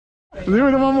Do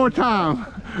it one more time.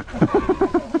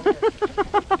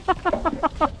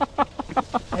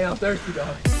 Hey, I'm thirsty,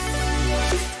 dog.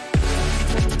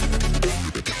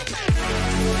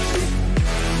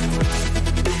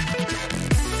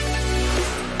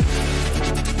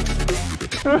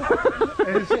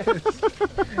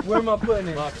 Where am I putting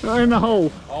it? In the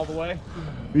hole. All the way?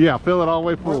 Yeah, fill it all the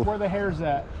way full. Where the hair's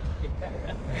at?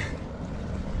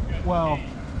 Well,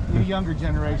 your younger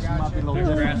generation might be a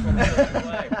little different.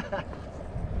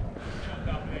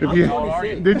 If you,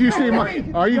 did you see my,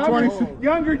 are you 26?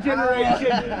 Younger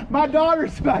generation. My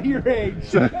daughter's about your age.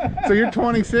 So you're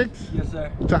 26? Yes,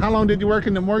 sir. So how long did you work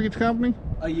in the mortgage company?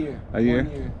 A year. A year?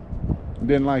 1 year.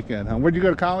 Didn't like that, huh? Where'd you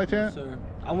go to college at? Yes, sir.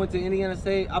 I went to Indiana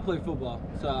State. I played football.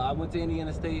 So I went to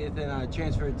Indiana State and then I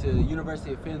transferred to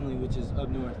University of Findlay, which is up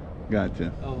north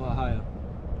Gotcha. of Ohio.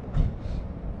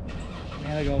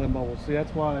 Man, I got them bubbles. See,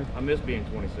 that's why. I miss being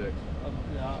 26.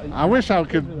 I wish I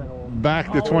could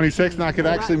back to 26 and I could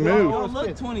actually move. Oh,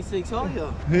 look, 26, oh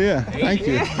yeah. Yeah, thank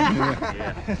you.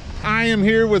 Yeah. I am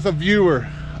here with a viewer,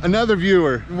 another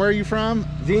viewer. Where are you from?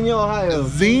 Xenia, Ohio.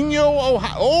 Xenia,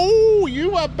 Ohio. Oh,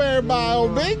 you up there by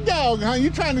old Big Dog, huh?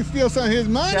 You trying to steal some of his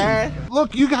money? Sure.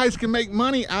 Look, you guys can make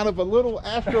money out of a little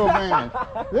Astro van.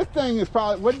 This thing is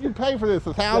probably, what did you pay for this,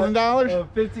 $1,000?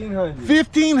 $1,500.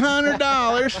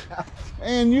 $1,500.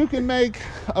 And you can make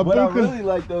a What I buku. really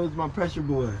like though is my pressure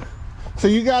boy. So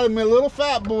you got a little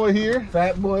fat boy here.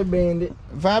 Fat boy bandit.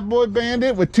 Fat boy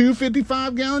bandit with two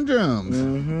 55-gallon drums.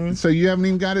 Mm-hmm. So you haven't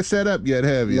even got it set up yet,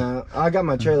 have you? No, I got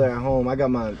my trailer at home. I got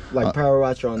my power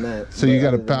washer on that. So you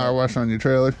got a power washer on your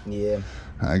trailer? Yeah.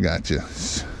 I got you.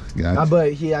 Gotcha.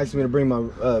 But he asked me to bring my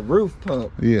roof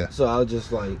pump. Yeah. So I was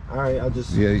just like, all right, I'll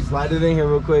just Yeah. slide it in here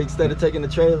real quick instead of taking the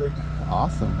trailer.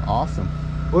 Awesome, awesome.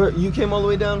 Where you came all the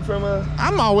way down from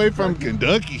I'm all the way from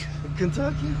Kentucky.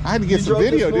 Kentucky? I had to get You some drove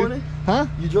video, this dude. morning? Huh?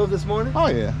 You drove this morning? Oh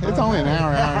yeah. It's only an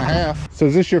hour, hour and a half. So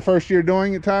is this your first year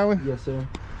doing it, Tyler? Yes, sir.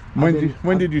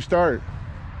 When did you start?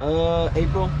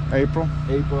 April. April.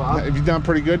 Have you done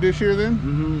pretty good this year then?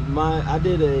 I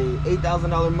did a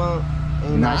 $8,000 month,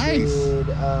 and Nice. I did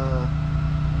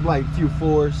like a few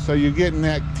fours. So you're getting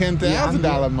that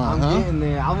 $10,000 month, huh? I'm getting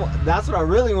there. That's what I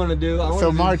really want to do.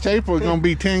 So March, April is gonna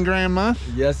be 10 grand a month?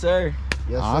 Yes, sir.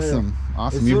 Yes, Awesome. sir.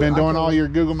 Awesome. You've been doing all your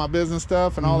Google My Business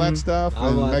stuff and all that stuff,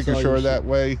 and making sure that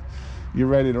way you're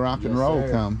ready to rock and roll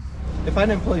come. If I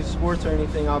didn't play sports or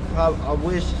anything, I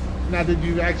wish. Now, did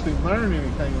you actually learn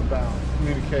anything about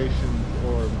communications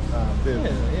or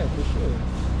business? Yeah, for sure.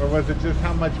 Or was it just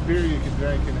how much beer you could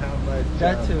drink and how much?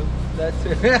 That too.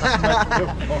 How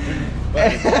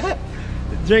much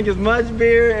Drink as much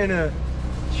beer in a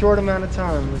short amount of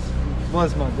time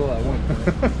was my goal at one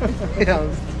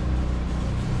point.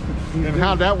 And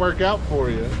how'd that work out for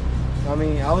you? I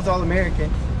mean, I was All-American.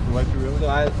 Was you really? So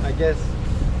I guess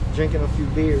drinking a few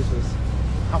beers was.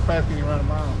 How fast can you run a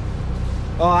mile?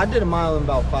 Oh, I did a mile in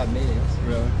about 5 minutes.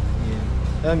 Really? Yeah.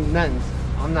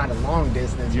 I'm not a long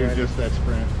distance. You're runner. just that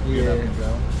sprint. Get up and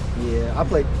go. Yeah.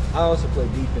 I also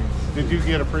played defense. Did you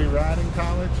get a free ride in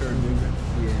college or did you?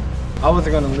 Yeah. I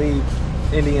wasn't gonna leave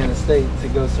Indiana State to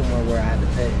go somewhere where I had to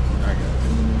pay. I got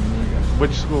it.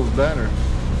 Which school's better?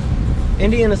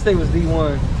 Indiana State was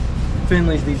D1,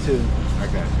 Findlay's D2. I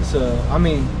got you. So, I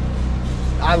mean,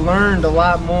 I learned a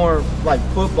lot more like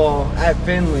football at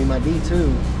Findlay, my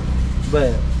D2,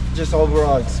 but just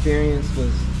overall experience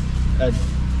was at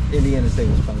Indiana State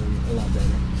was probably a lot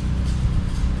better.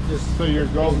 So your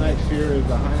goal next year is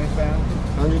 100,000?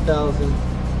 100,000.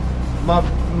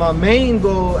 My main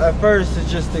goal at first is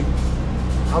just to,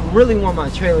 I really want my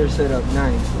trailer set up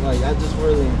nice. Like I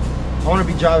want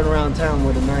to be driving around town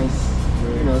with a nice,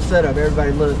 setup.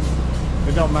 Everybody looks.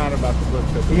 It don't matter about the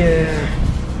looks of it. Yeah.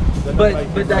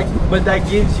 But that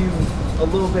gives you a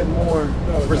little bit more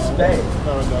respect.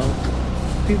 No.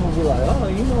 People will be like, oh,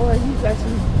 you know what? He's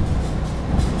actually.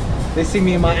 They see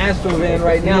me in my Astro van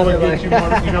right now. You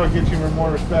know what gets you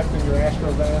more respect than your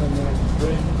Astro van and then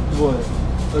what?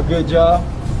 A good job.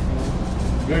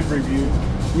 Good reviews.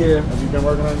 Yeah. Have you been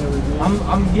working on your reviews?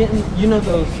 I'm getting,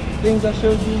 those things I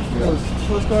showed you, those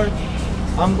postcards.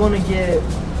 I'm gonna get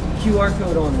QR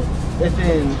code on it. And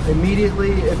then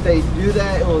immediately, if they do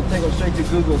that, it will take them straight to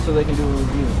Google so they can do a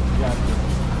review. Gotcha.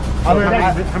 How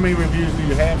many reviews do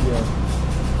you have yet?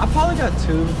 I probably got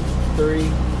 2, 3.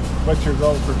 What's your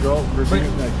goal for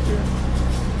reviews next year?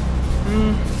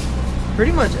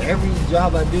 Pretty much every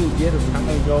job I do, get a review. How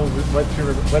many goals? What's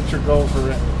your goal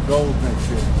for goals next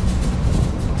year?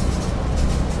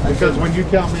 Because when you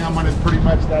tell me I'm gonna, pretty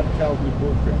much that tells me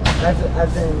bullshit.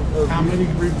 How many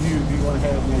reviews do you want to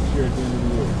have next year at the end of the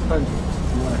year? 100.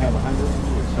 You want to have 100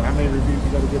 reviews. So how many reviews you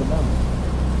got to get a month?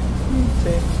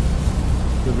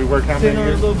 We work how 10 many or a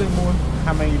years? little bit more.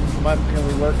 How many months can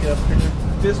we work up here?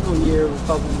 Fiscal year will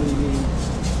probably be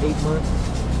 8 months.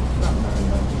 Not 9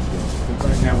 months. Because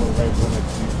right now we're right when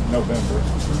it's November.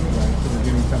 Right? So we're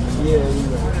getting something. Yeah,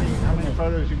 you're right. How many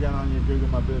photos you got on your Google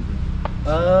My Business?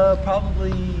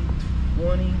 Probably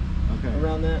 20. Okay.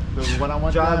 Around that. So what I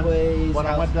want Driveways.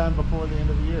 I want done before the end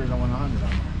of the year is I want 100 on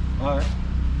there. All right.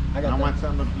 I got that. want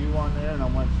some of you on there, and I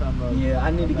want some of. Yeah,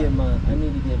 I need to get more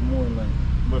like.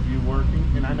 Of you working,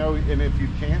 and I know, and if you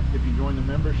can't, if you join the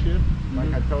membership,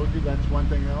 like I told you, that's one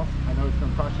thing else. I know it's going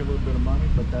to cost you a little bit of money,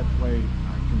 but that way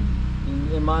I can.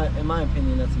 In my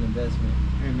opinion, that's an investment.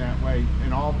 In that way,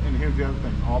 and here's the other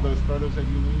thing: all those photos that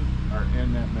you need are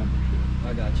in that membership.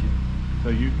 I got you. So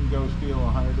you can go steal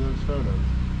 100 of those photos,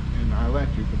 and I let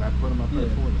you because I put them up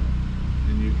there for them,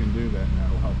 and you can do that, and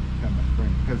that'll help come the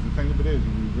spring. Because the thing of it is,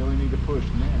 we really need to push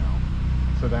now.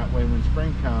 So that way when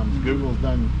spring comes, Google's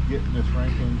done getting this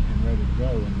ranking and ready to go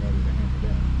and ready to hand it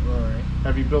down. Alright.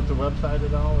 Have you built a website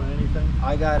at all or anything?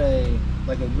 I got a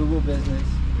Google business.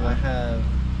 Yeah. I have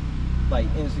like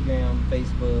Instagram,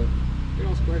 Facebook.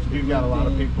 You got a lot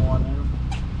of people on there?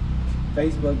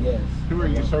 Facebook, yes. Who are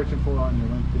you searching for on your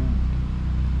LinkedIn?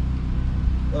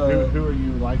 Who are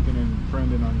you liking and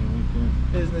friending on your LinkedIn?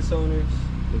 Business owners.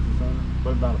 Business owners?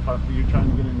 What about apartment? You're trying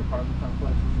to get into apartment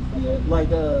complexes and stuff? Yeah,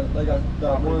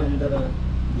 the one that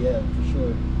yeah, for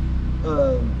sure.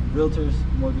 Realtors,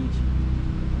 mortgage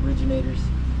originators.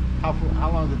 How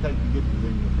long does it take to get to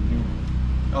Virginia from here?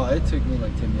 Oh, it took me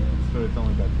like 10 minutes. So it's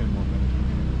only about 10 more minutes from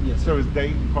here. Yes. So is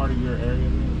Dayton part of your area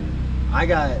then? I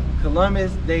got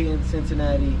Columbus, Dayton,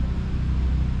 Cincinnati.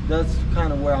 That's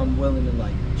kind of where I'm willing to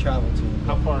like travel to.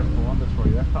 How far is Columbus for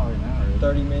you? That's probably an hour.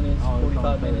 30 minutes,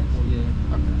 45 minutes. Yeah.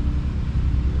 Okay.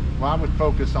 Well, I would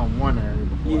focus on one area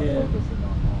before I focus on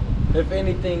all of them. If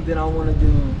anything, then I want to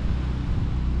do.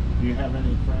 Do you have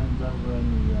any friends over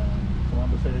in the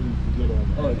Columbus area you could get an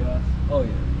address? Oh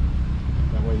yeah.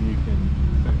 That way you can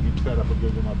set up a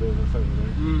Google My Business over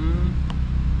there.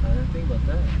 Mm-hmm. I didn't think about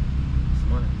that.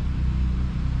 Smart.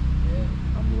 Yeah.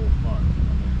 I'm a little smart.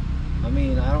 I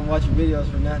mean, I don't watch your videos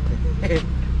for nothing.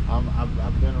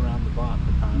 I've been around the block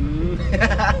for time.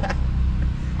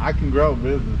 I can grow a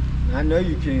business. I know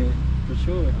you can, for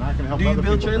sure. And I can help. Do you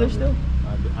build trailers still?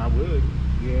 I would.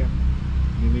 Yeah.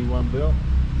 You need one built?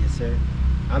 Yes, sir.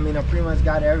 I mean, I pretty much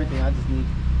got everything. I just need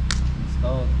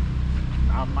installed.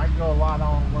 I might go a lot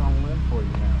on limb for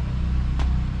you now.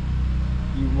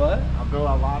 You what? I'll go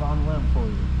a lot on limb for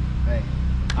you. Hey.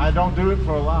 I don't do it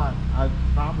for a lot. I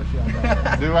promise you I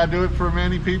don't. Do I do it for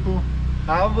many people?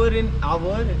 I wouldn't.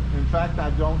 In fact,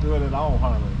 I don't do it at all,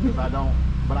 Harley, because I don't.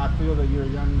 But I feel that you're a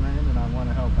young man and I want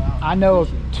to help out. I know of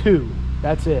 2.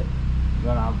 That's it.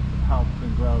 That I've helped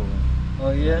and grow.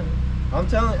 Oh yeah? I'm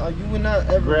telling you, you would not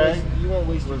ever Greg waste. You won't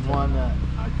waste. Was one that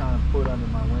I kind of put under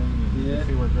my wing. And you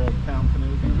see where Greg Townsend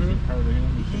is? You've heard of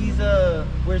him? He's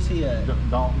where's he at?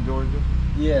 Dalton, Georgia.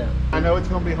 Yeah. I know it's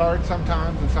going to be hard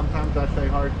sometimes, and sometimes I say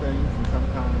hard things, and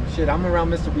sometimes. Shit, I'm around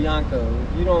Mr. Bianco.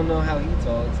 You don't know how he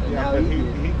talks and yeah, how but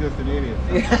he's just an idiot.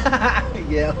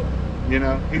 Yeah. You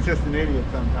know, he's just an idiot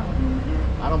sometimes.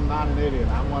 I'm not an idiot.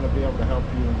 I want to be able to help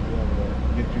you and be able to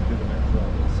get you to the next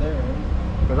level. Yes, sir.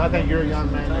 Because I think you're a young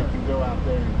man that can go out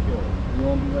there and kill it. You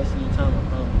won't be wasting your time, I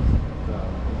promise. So,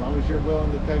 as long as you're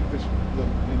willing to take and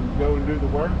go and do the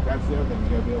work, that's the other thing. You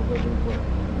got to be able to do the work.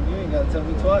 You ain't got to tell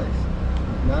me twice.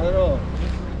 Not at all.